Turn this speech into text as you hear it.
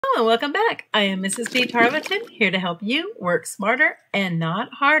and welcome back. I am MrsPTarleton, here to help you work smarter and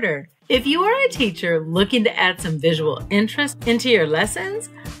not harder. If you are a teacher looking to add some visual interest into your lessons,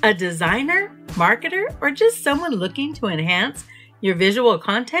 a designer, marketer, or just someone looking to enhance your visual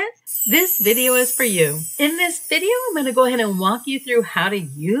content, this video is for you. In this video, I'm going to go ahead and walk you through how to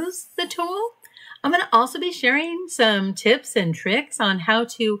use the tool. I'm going to also be sharing some tips and tricks on how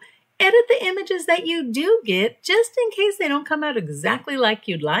to edit the images that you do get, just in case they don't come out exactly like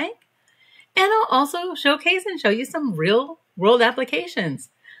you'd like. And I'll also showcase and show you some real world applications.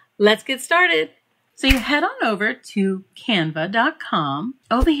 Let's get started. So you head on over to canva.com.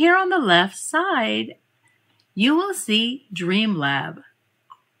 Over here on the left side, you will see Dreamlab.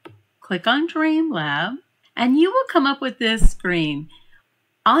 Click on Dreamlab and you will come up with this screen.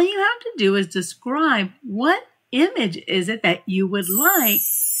 All you have to do is describe what image is it that you would like.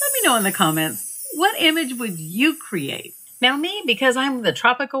 Let me know in the comments, what image would you create? Now me, because I'm the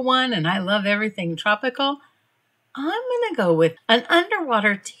tropical one and I love everything tropical, I'm gonna go with an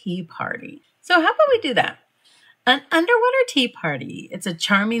underwater tea party. So how about we do that? An underwater tea party. It's a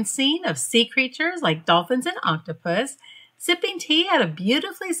charming scene of sea creatures like dolphins and octopus sipping tea at a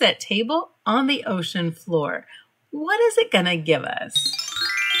beautifully set table on the ocean floor. What is it gonna give us?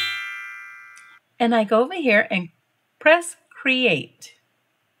 And I go over here and press create.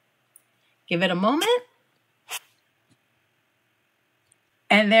 Give it a moment.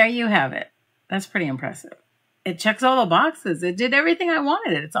 And there you have it. That's pretty impressive. It checks all the boxes. It did everything I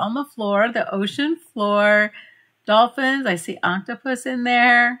wanted. It's on the floor, the ocean floor, dolphins. I see octopus in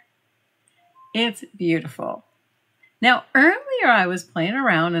there. It's beautiful. Now, earlier I was playing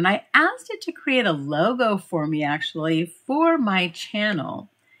around and I asked it to create a logo for me, actually, for my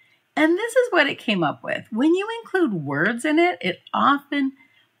channel. And this is what it came up with. When you include words in it, it often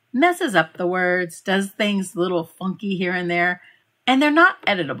messes up the words, does things a little funky here and there, and they're not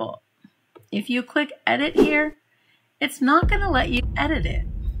editable. If you click edit here, it's not going to let you edit it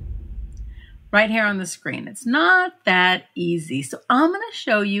right here on the screen. It's not that easy. So I'm going to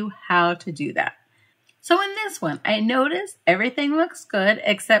show you how to do that. So in this one, I noticed everything looks good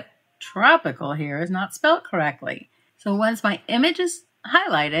except tropical here is not spelled correctly. So once my image is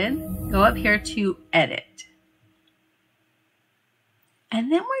highlighted, go up here to edit.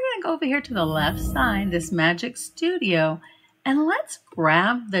 And then we're going to go over here to the left side, this Magic Studio, and let's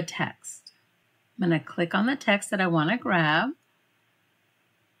grab the text. I'm going to click on the text that I want to grab.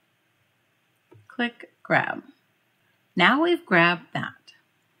 Click grab. Now we've grabbed that.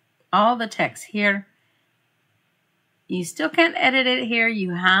 All the text here. You still can't edit it here.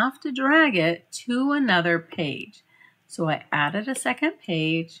 You have to drag it to another page. So I added a second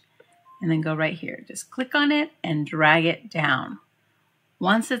page and then go right here. Just click on it and drag it down.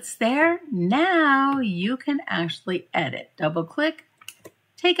 Once it's there, now you can actually edit. Double click,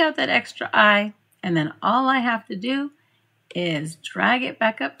 take out that extra I, and then all I have to do is drag it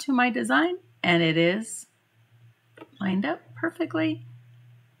back up to my design and it is lined up perfectly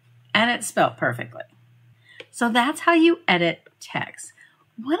and it's spelled perfectly. So that's how you edit text.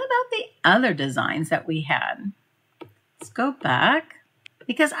 What about the other designs that we had? Let's go back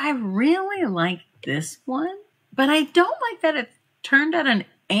because I really like this one, but I don't like that it turned at an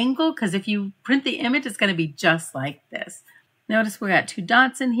angle because if you print the image, it's going to be just like this. Notice we got two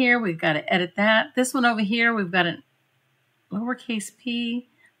dots in here. We've got to edit that. This one over here, we've got a lowercase p.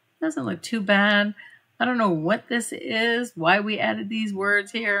 Doesn't look too bad. I don't know what this is, why we added these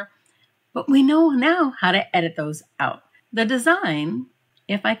words here, but we know now how to edit those out. The design,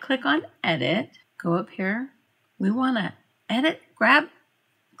 if I click on edit, go up here, we want to edit, grab,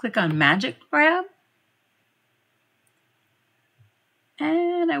 click on Magic Grab.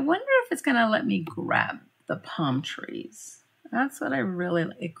 And I wonder if it's going to let me grab the palm trees. That's what I really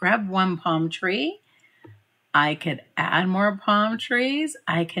like. Grab one palm tree. I could add more palm trees.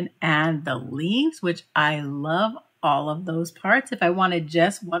 I can add the leaves, which I love all of those parts. If I wanted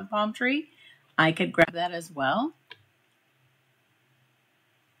just one palm tree, I could grab that as well.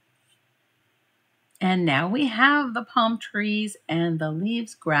 And now we have the palm trees and the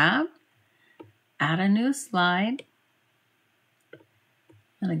leaves grabbed. Add a new slide.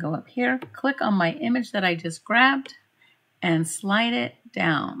 I'm going to go up here, click on my image that I just grabbed, and slide it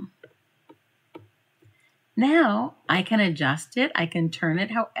down. Now I can adjust it. I can turn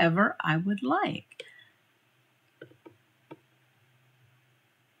it however I would like.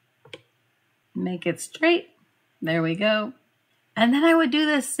 Make it straight. There we go. And then I would do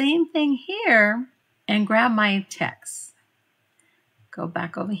the same thing here and grab my text. Go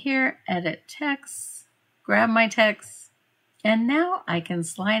back over here, edit text, grab my text, and now I can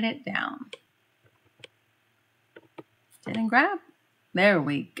slide it down. Didn't grab. There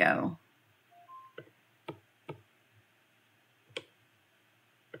we go.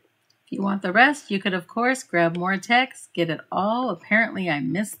 If you want the rest, you could, of course, grab more text, get it all. Apparently, I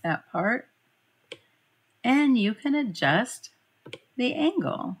missed that part. And you can adjust the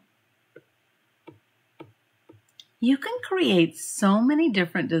angle. You can create so many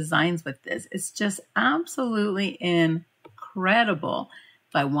different designs with this. It's just absolutely incredible.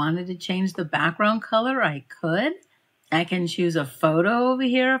 If I wanted to change the background color, I could. I can choose a photo over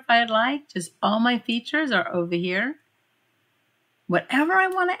here if I'd like. Just all my features are over here. Whatever I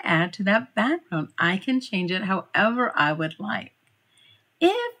want to add to that background, I can change it however I would like.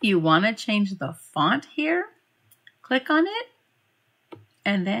 If you want to change the font here, click on it,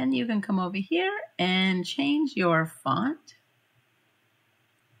 and then you can come over here and change your font.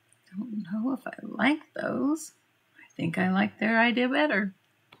 Don't know if I like those. I think I like their idea better.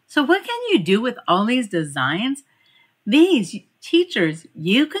 So what can you do with all these designs? These teachers,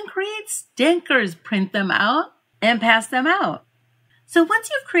 you can create stickers, print them out, and pass them out. So once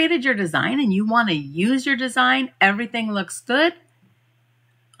you've created your design and you want to use your design, everything looks good,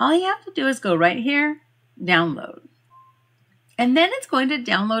 all you have to do is go right here, download. And then it's going to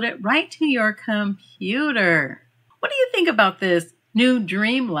download it right to your computer. What do you think about this new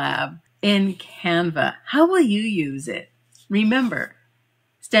Dream Lab in Canva? How will you use it? Remember,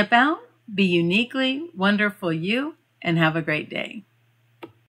 step out, be uniquely wonderful you, and have a great day.